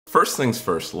First things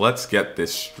first, let's get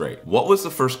this straight. What was the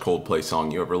first Coldplay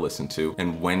song you ever listened to,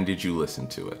 and when did you listen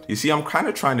to it? You see, I'm kind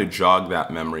of trying to jog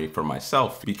that memory for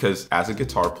myself because as a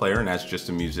guitar player and as just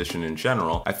a musician in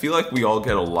general, I feel like we all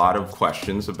get a lot of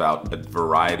questions about a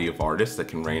variety of artists that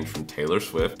can range from Taylor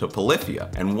Swift to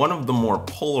Polyphia. And one of the more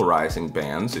polarizing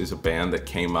bands is a band that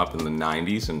came up in the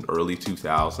 90s and early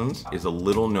 2000s, is a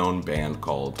little known band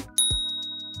called.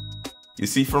 You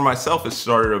see, for myself, it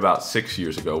started about 6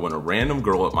 years ago when a random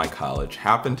girl at my college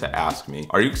happened to ask me,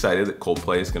 "Are you excited that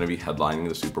Coldplay is going to be headlining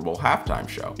the Super Bowl halftime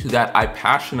show?" To that, I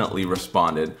passionately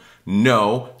responded,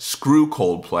 "No, screw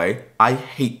Coldplay, I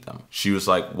hate them." She was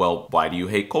like, "Well, why do you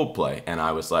hate Coldplay?" And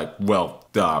I was like, "Well,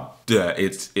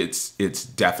 it's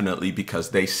definitely because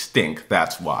they stink,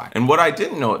 that's why." And what I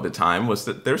didn't know at the time was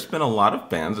that there's been a lot of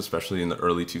bands, especially in the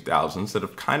early 2000s, that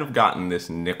have kind of gotten this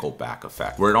Nickelback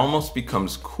effect, where it almost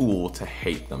becomes cool to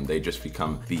hate them. They just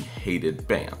become the hated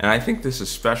band. And I think this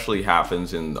especially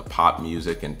happens in the pop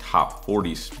music and top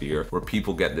 40 sphere, where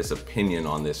people get this opinion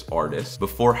on this artist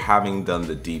before having done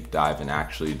the deep dive and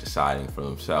actually deciding for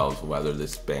themselves whether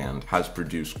this band has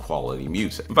produced quality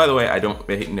music. And by the way, I don't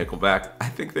hate Nickelback. I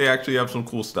think they actually have some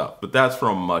cool stuff, but that's for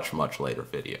a much later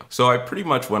video. So I pretty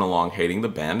much went along hating the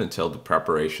band until the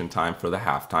preparation time for the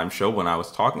halftime show, when I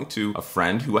was talking to a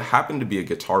friend who happened to be a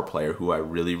guitar player who I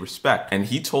really respect. And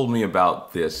he told me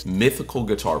about this mythical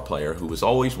guitar player who was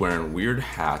always wearing weird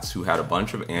hats, who had a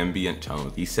bunch of ambient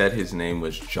tones. He said his name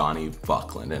was Johnny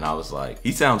Buckland, and I was like,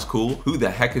 he sounds cool. Who the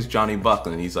heck is Johnny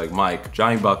Buckland? And he's like, "Mike,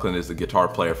 Johnny Buckland is the guitar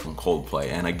player from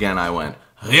Coldplay." And again, I went,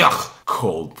 yuck,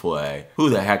 Coldplay. Who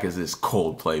the heck is this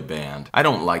Coldplay band? I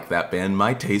don't like that band.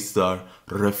 My tastes are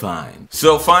refined.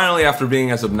 So finally, after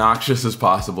being as obnoxious as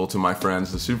possible to my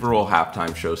friends, the Super Bowl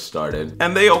halftime show started,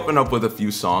 and they opened up with a few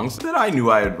songs that I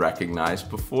knew I had recognized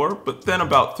before, but then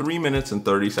about 3 minutes and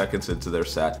 30 seconds into their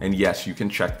set, and yes, you can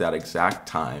check that exact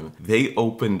time, they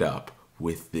opened up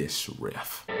with this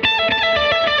riff.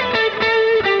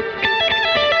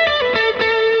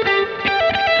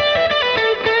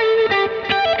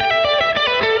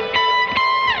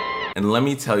 And let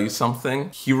me tell you something,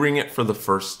 hearing it for the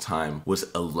first time was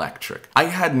electric. I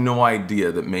had no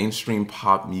idea that mainstream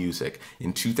pop music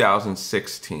in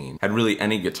 2016 had really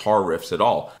any guitar riffs at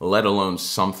all, let alone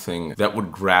something that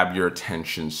would grab your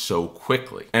attention so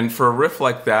quickly. And for a riff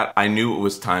like that, I knew it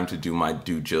was time to do my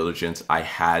due diligence. I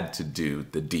had to do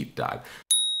the deep dive.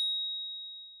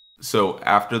 So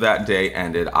after that day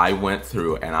ended, I went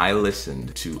through and I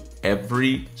listened to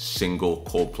every single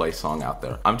Coldplay song out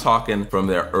there. I'm talking from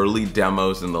their early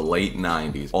demos in the late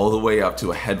 90s all the way up to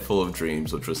A Head Full of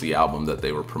Dreams, which was the album that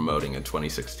they were promoting in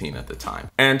 2016 at the time.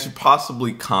 And to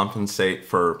possibly compensate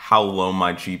for how low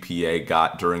my GPA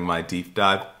got during my deep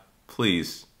dive,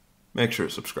 please make sure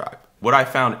to subscribe. What I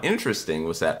found interesting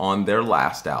was that on their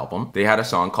last album, they had a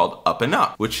song called Up and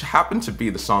Up, which happened to be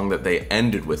the song that they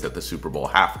ended with at the Super Bowl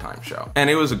halftime show. And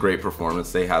it was a great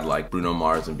performance. They had like Bruno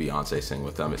Mars and Beyonce sing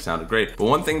with them. It sounded great. But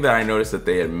one thing that I noticed that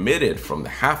they omitted from the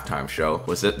halftime show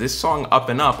was that this song Up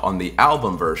and Up on the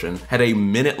album version had a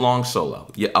minute-long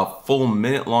solo, a full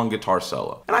minute-long guitar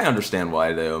solo. And I understand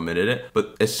why they omitted it,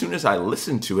 but as soon as I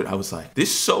listened to it, I was like,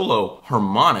 this solo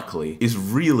harmonically is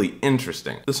really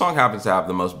interesting. The song happens to have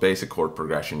the most basic chord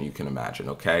progression you can imagine,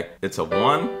 okay? It's a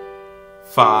 1,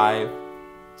 5,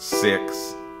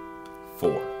 6,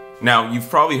 4. Now, you've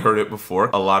probably heard it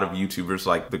before. A lot of YouTubers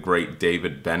like the great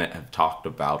David Bennett have talked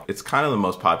about. It's kind of the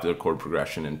most popular chord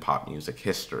progression in pop music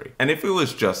history. And if it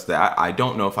was just that, I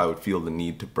don't know if I would feel the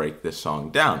need to break this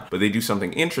song down. But they do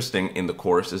something interesting in the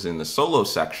choruses. In the solo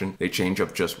section, they change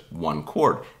up just one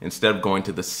chord. Instead of going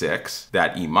to the 6,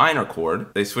 that E minor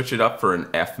chord, they switch it up for an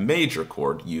F major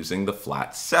chord using the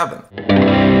flat 7.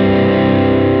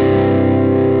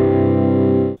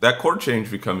 That chord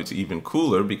change becomes even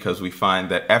cooler because we find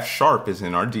that F sharp is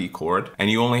in our D chord, and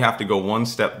you only have to go one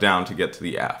step down to get to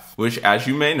the F, which, as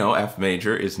you may know, F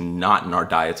major is not in our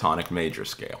diatonic major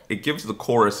scale. It gives the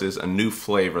choruses a new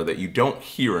flavor that you don't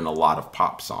hear in a lot of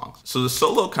pop songs. So the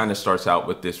solo kind of starts out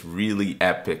with this really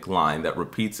epic line that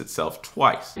repeats itself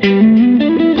twice.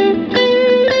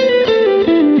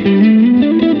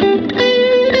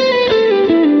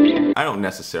 I don't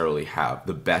necessarily have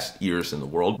the best ears in the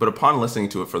world, but upon listening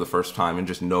to it for the first time and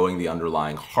just knowing the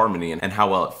underlying harmony and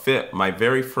how well it fit, my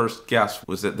very first guess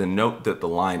was that the note that the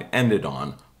line ended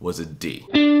on was a D.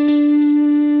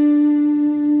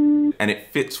 And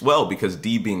it fits well because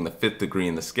D being the 5th degree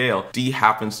in the scale, D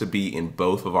happens to be in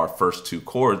both of our first 2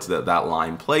 chords that that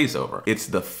line plays over. It's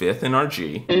the 5th in our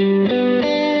G,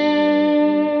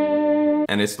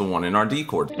 and it's the 1 in our D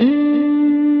chord.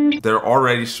 they're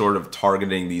already sort of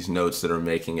targeting these notes that are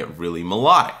making it really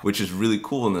melodic, which is really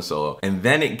cool in the solo. And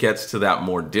then it gets to that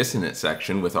more dissonant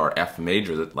section with our F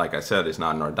major that, like I said, is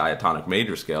not in our diatonic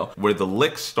major scale, where the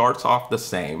lick starts off the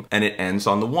same and it ends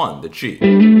on the 1, the G.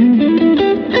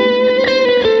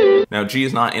 Now G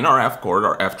is not in our F chord,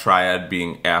 our F triad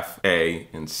being F, A,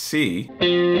 and C.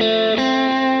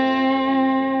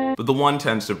 But the 1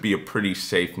 tends to be a pretty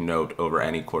safe note over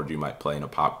any chord you might play in a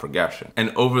pop progression. And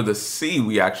over the C,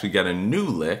 we actually get a new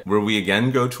lick where we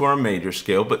again go to our major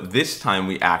scale, but this time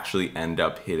we actually end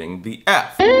up hitting the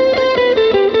F,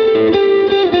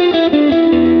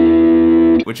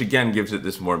 which again gives it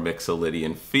this more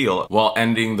mixolydian feel while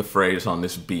ending the phrase on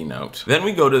this B note. Then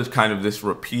we go to kind of this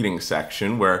repeating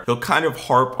section where he'll kind of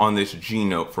harp on this G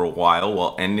note for a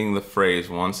while ending the phrase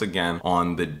once again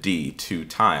on the D 2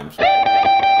 times.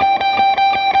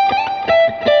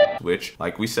 Which,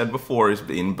 like we said before, is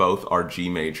in both our G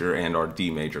major and our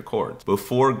D major chords,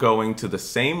 before going to the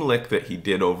same lick that he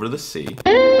did over the C,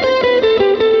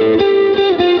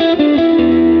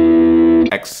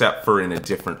 except for in a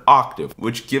different octave,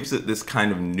 which gives it this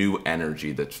kind of new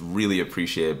energy that's really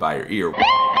appreciated by your ear.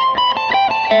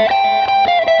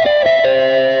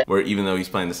 Where even though he's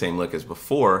playing the same lick as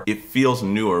before, it feels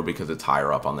newer because it's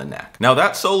higher up on the neck. Now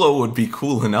that solo would be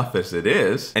cool enough as it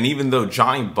is, and even though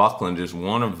Johnny Buckland is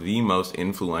one of the most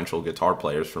influential guitar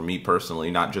players for me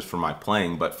personally, not just for my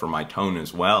playing, but for my tone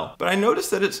as well, but I noticed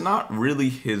that it's not really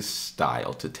his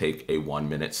style to take a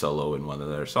 1-minute solo in one of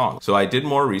their songs. So I did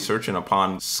more research, and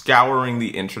upon scouring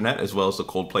the internet as well as the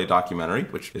Coldplay documentary,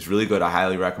 which is really good, I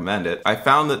highly recommend it, I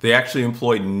found that they actually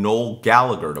employed Noel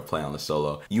Gallagher to play on the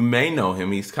solo. You may know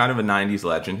him, he's kind of a 90s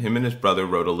legend. Him and his brother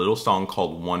wrote a little song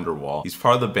called Wonderwall. He's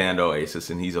part of the band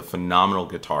Oasis, and he's a phenomenal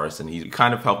guitarist, and he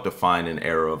kind of helped define an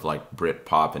era of like Brit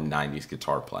pop and 90s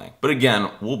guitar playing. But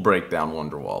again, we'll break down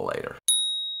Wonderwall later.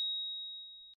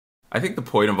 I think the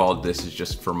point of all of this is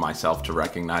just for myself to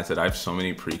recognize that I have so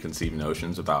many preconceived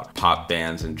notions about pop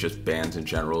bands and just bands in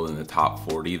general in the top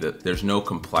 40 that there's no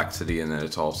complexity and that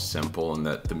it's all simple and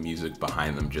that the music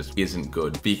behind them just isn't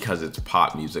good because it's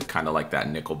pop music, kind of like that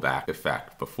Nickelback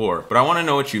effect before. But I want to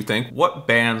know what you think. What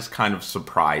bands kind of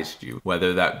surprised you,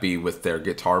 whether that be with their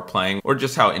guitar playing or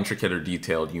just how intricate or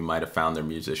detailed you might have found their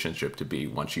musicianship to be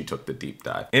once you took the deep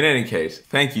dive. In any case,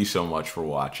 thank you so much for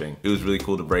watching. It was really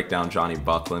cool to break down Johnny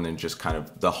Buckland and just kind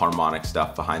of the harmonic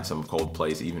stuff behind some of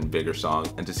Coldplay's even bigger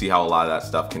songs, and to see how a lot of that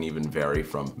stuff can even vary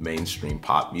from mainstream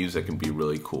pop music and be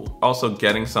really cool. Also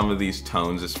getting some of these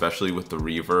tones, especially with the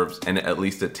reverbs, and at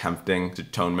least attempting to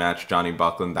tone match Johnny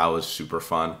Buckland, that was super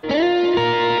fun.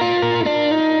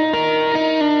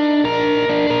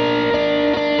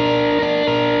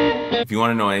 If you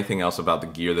want to know anything else about the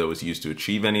gear that was used to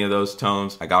achieve any of those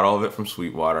tones, I got all of it from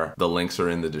Sweetwater. The links are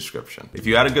in the description. If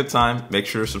you had a good time, make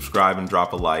sure to subscribe and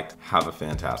drop a like. Have a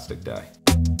fantastic day.